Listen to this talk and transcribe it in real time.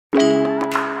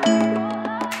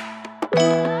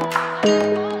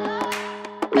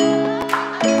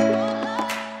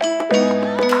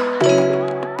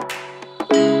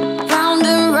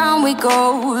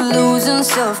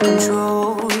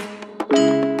self-control.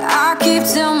 I keep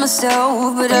telling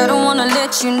myself, but I don't wanna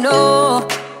let you know.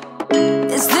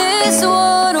 Is this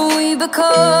what we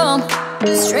become?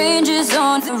 Strangers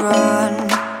on the run,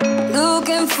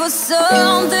 looking for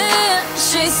something,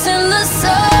 chasing the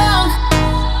sun.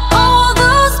 All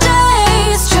those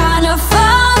days, trying to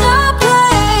find a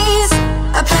place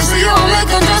where you'll make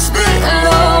them just be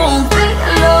alone, be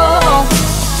alone.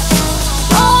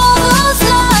 All those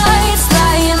nights,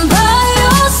 lying by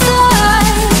your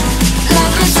side,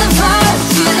 like it's a vibe,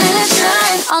 feeling it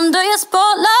shine under your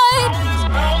spotlight.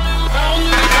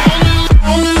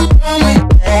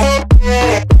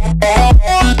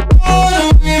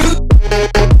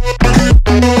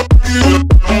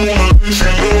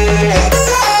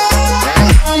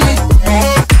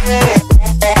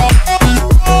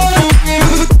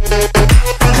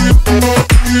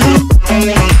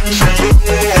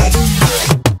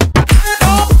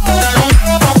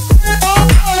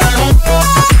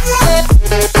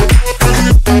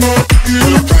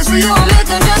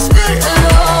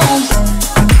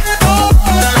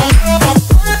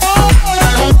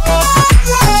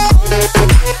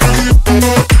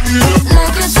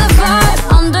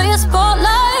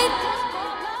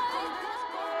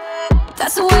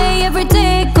 That's the way every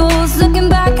day goes. Looking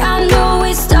back, I know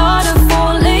we started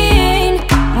falling.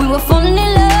 We were falling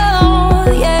in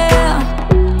love, yeah.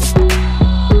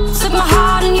 Took my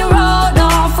heart and you wrote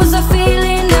off. Was I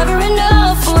feeling never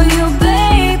enough for you,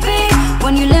 baby?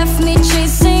 When you left me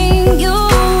chasing you,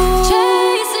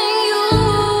 chasing you.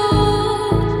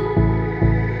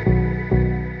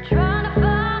 Trying to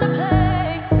find a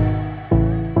place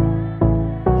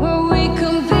where we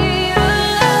can be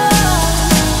alone.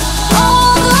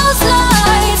 All those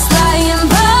nights, lying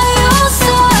by your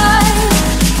side,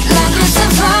 like it's a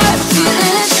vibe,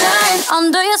 feeling it shine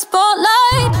under your spotlight.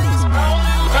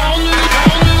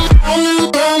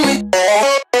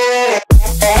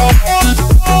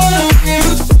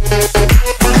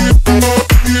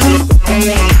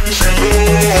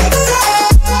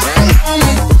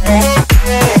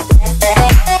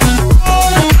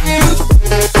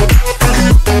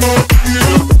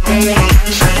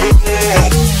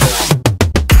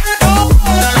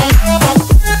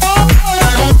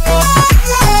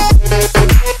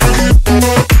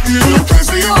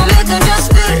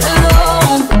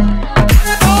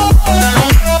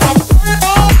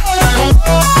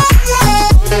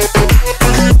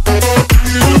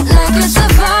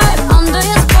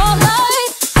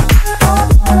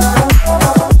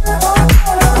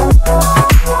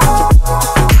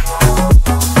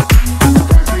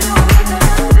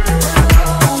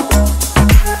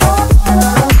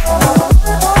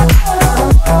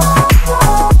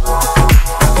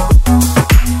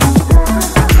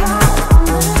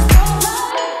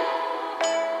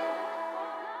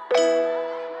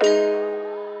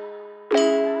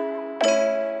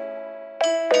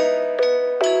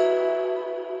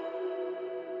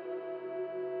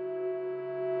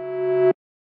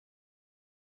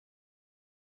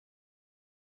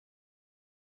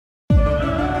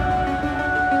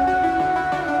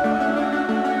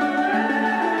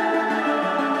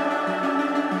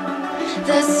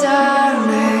 The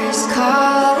summer's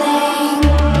calling.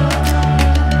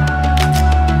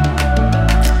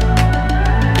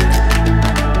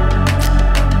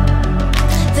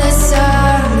 The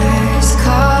summer's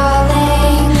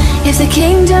calling. If the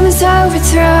kingdom is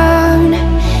overthrown,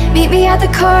 meet me at the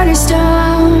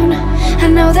cornerstone. I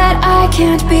know that I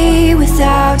can't be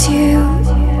without you.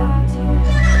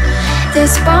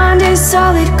 This bond is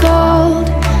solid gold.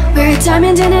 We're a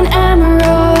diamond and an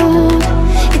emerald.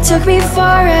 It took me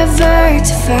forever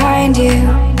to find you.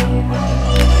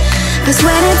 'Cause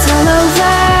when it's all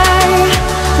over,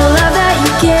 the love that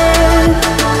you give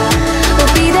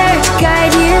will be there to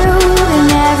guide you in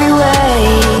every way.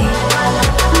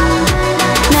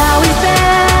 Now we've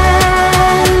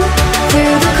been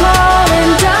through the cold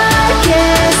and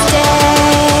darkest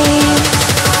days.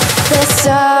 The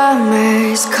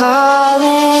summer's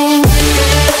calling.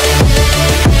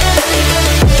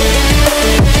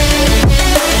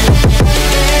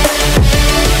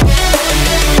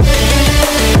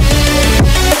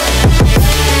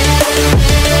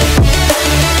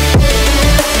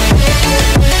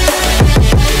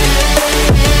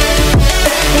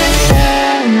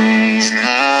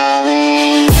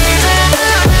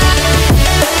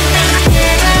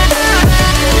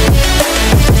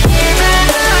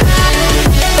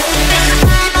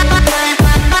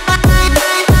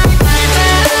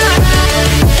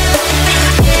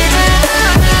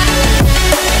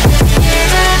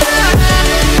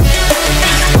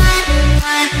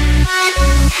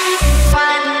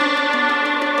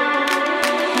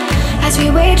 as we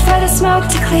wait for the smoke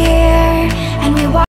to clear and we walk